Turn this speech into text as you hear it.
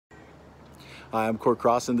Hi, I'm Cort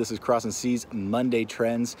Crossen. This is Crossen C's Monday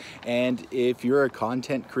Trends. And if you're a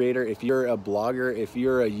content creator, if you're a blogger, if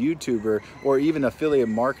you're a YouTuber, or even affiliate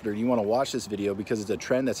marketer, you want to watch this video because it's a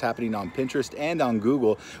trend that's happening on Pinterest and on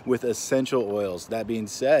Google with essential oils. That being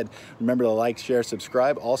said, remember to like, share,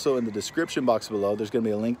 subscribe. Also in the description box below, there's going to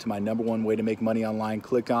be a link to my #1 way to make money online.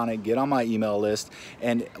 Click on it, get on my email list,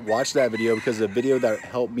 and watch that video because it's a video that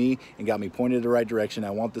helped me and got me pointed in the right direction.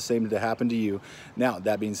 I want the same to happen to you. Now,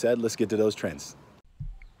 that being said, let's get to those trends.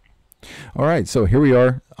 All right, so here we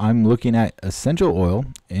are. I'm looking at essential oil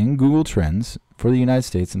in Google Trends for the United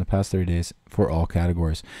States in the past 30 days for all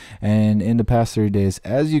categories. And in the past 30 days,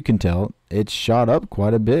 as you can tell, it shot up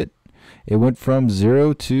quite a bit. It went from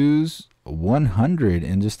 0 to 100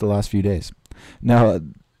 in just the last few days. Now,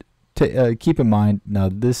 keep in mind, now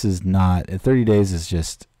this is not, 30 days is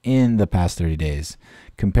just in the past 30 days.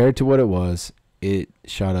 Compared to what it was, it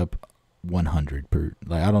shot up 100 per,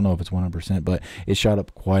 like, I don't know if it's 100%, but it shot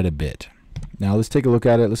up quite a bit. Now let's take a look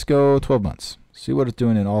at it. Let's go 12 months, see what it's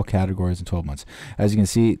doing in all categories in 12 months. As you can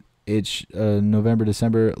see, it's November,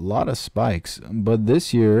 December, a lot of spikes, but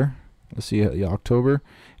this year, let's see, October,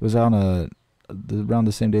 it was on around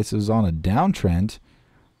the same dates, it was on a downtrend.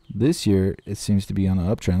 This year it seems to be on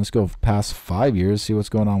an uptrend. Let's go past 5 years, see what's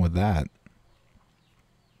going on with that.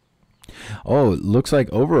 Oh, it looks like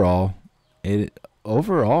overall,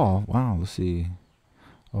 wow, let's see.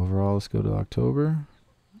 Overall, let's go to October.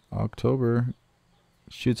 October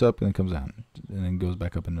shoots up and then comes down and then goes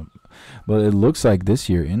back up. But it looks like this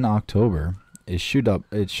year in October, it shot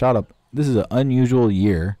up. This is an unusual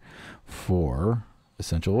year for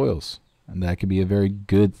essential oils, and that could be a very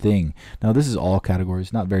good thing. Now, this is all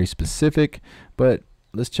categories, not very specific, but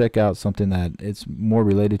let's check out something that it's more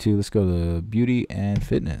related to. Let's go to beauty and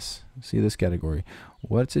fitness. See this category.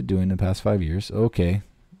 What's it doing in the past 5 years? Okay,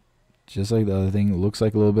 just like the other thing, it looks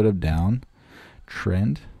like a little bit of down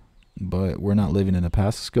trend, but we're not living in the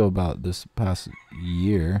past. Let's go about this past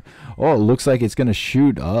year. Oh, it looks like it's going to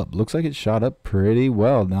shoot up. Looks like it shot up pretty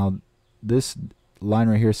well. Now, this line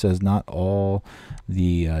right here says not all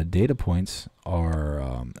the data points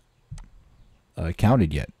are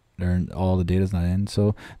counted yet. All the data's not in.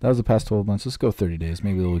 So that was the past 12 months. Let's go 30 days.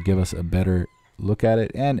 Maybe it'll give us a better look at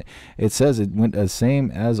it. And it says it went the same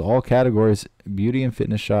as all categories. Beauty and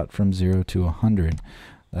fitness shot from 0 to 100.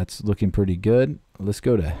 That's looking pretty good. Let's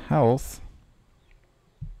go to health.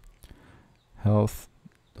 Health.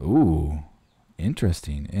 Ooh,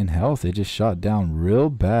 interesting. In health, it just shot down real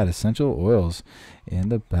bad. Essential oils in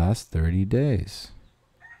the past 30 days.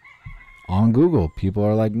 On Google, people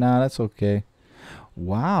are like, nah, that's okay.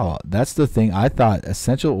 Wow, that's the thing. I thought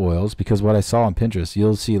essential oils, because what I saw on Pinterest,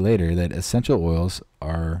 you'll see later that essential oils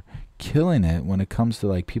are killing it when it comes to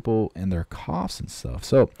like people and their coughs and stuff.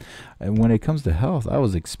 So when it comes to health, I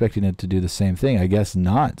was expecting it to do the same thing. I guess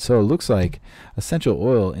not. So it looks like essential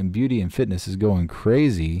oil in beauty and fitness is going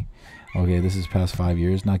crazy. Okay, this is past 5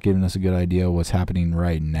 years, not giving us a good idea of what's happening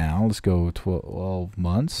right now. Let's go 12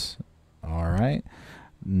 months. All right,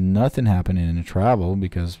 nothing happening in travel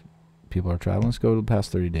because people are traveling. Let's go to the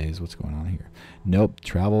past 30 days. What's going on here? Nope,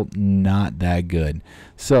 travel not that good.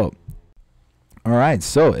 So all right,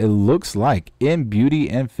 so it looks like in beauty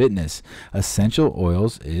and fitness, essential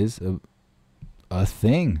oils is a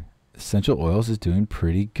thing. Essential oils is doing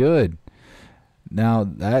pretty good. Now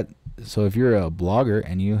so if you're a blogger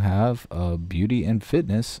and you have beauty and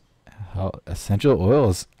fitness, essential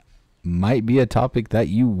oils might be a topic that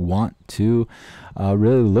you want to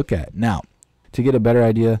really look at. Now, to get a better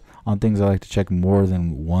idea on things, I like to check more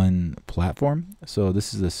than one platform. So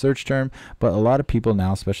this is a search term, but a lot of people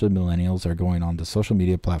now, especially millennials, are going on to social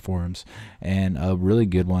media platforms, and a really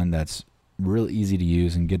good one that's real easy to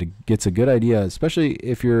use and gets a good idea, especially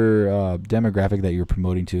if your demographic that you're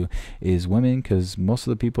promoting to is women, because most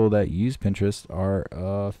of the people that use Pinterest are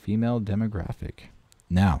a female demographic.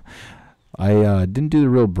 Now, I didn't do the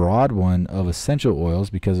real broad one of essential oils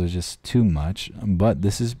because it was just too much, but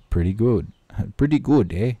this is pretty good. Pretty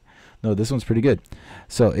good, eh? No, this one's pretty good.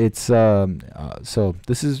 So it's so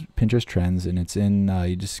this is Pinterest trends, and it's in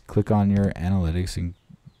you just click on your analytics and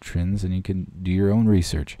trends and you can do your own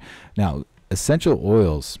research. Now, essential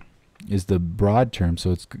oils is the broad term,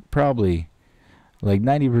 so it's probably like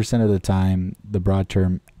 90% of the time the broad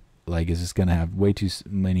term like is just gonna have way too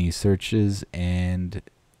many searches, and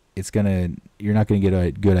you're not gonna get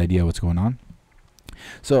a good idea what's going on.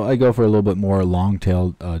 So I go for a little bit more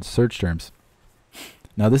long-tailed search terms.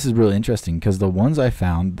 Now this is really interesting because the ones I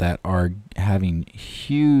found that are having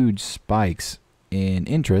huge spikes in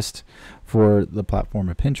interest for the platform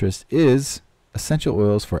of Pinterest is essential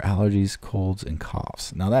oils for allergies, colds, and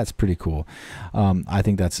coughs. Now that's pretty cool. I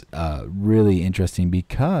think that's really interesting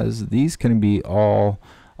because these can be all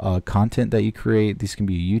content that you create. These can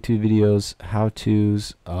be YouTube videos,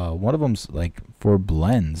 how-tos. One of them's like for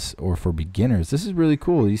blends or for beginners. This is really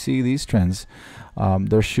cool. You see these trends,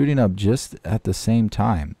 they're shooting up just at the same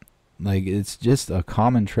time. Like, it's just a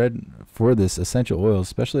common trend for this essential oil,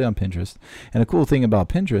 especially on Pinterest. And a cool thing about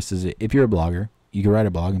Pinterest is if you're a blogger, you can write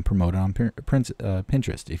a blog and promote it on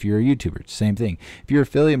Pinterest. If you're a YouTuber, same thing. If you're an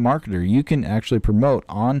affiliate marketer, you can actually promote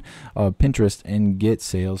on Pinterest and get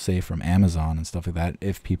sales, say, from Amazon and stuff like that,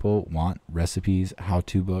 if people want recipes,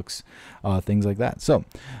 how-to books, things like that. So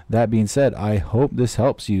that being said, I hope this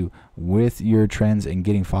helps you with your trends and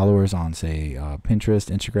getting followers on, say,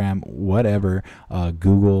 Pinterest, Instagram, whatever,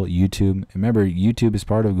 Google, YouTube. Remember, YouTube is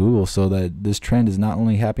part of Google, so that this trend is not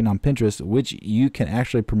only happening on Pinterest, which you can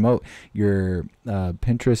actually promote your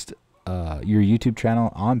Pinterest, your YouTube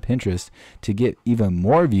channel on Pinterest to get even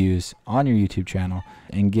more views on your YouTube channel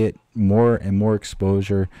and get more and more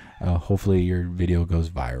exposure. Hopefully your video goes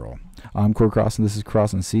viral. I'm Cort Crossen. This is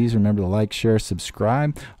Crossen Seas. Remember to like, share,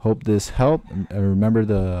 subscribe. Hope this helped. Remember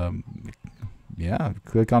to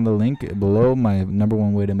click on the link below. My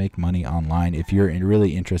 #1 way to make money online if you're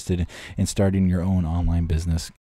really interested in starting your own online business.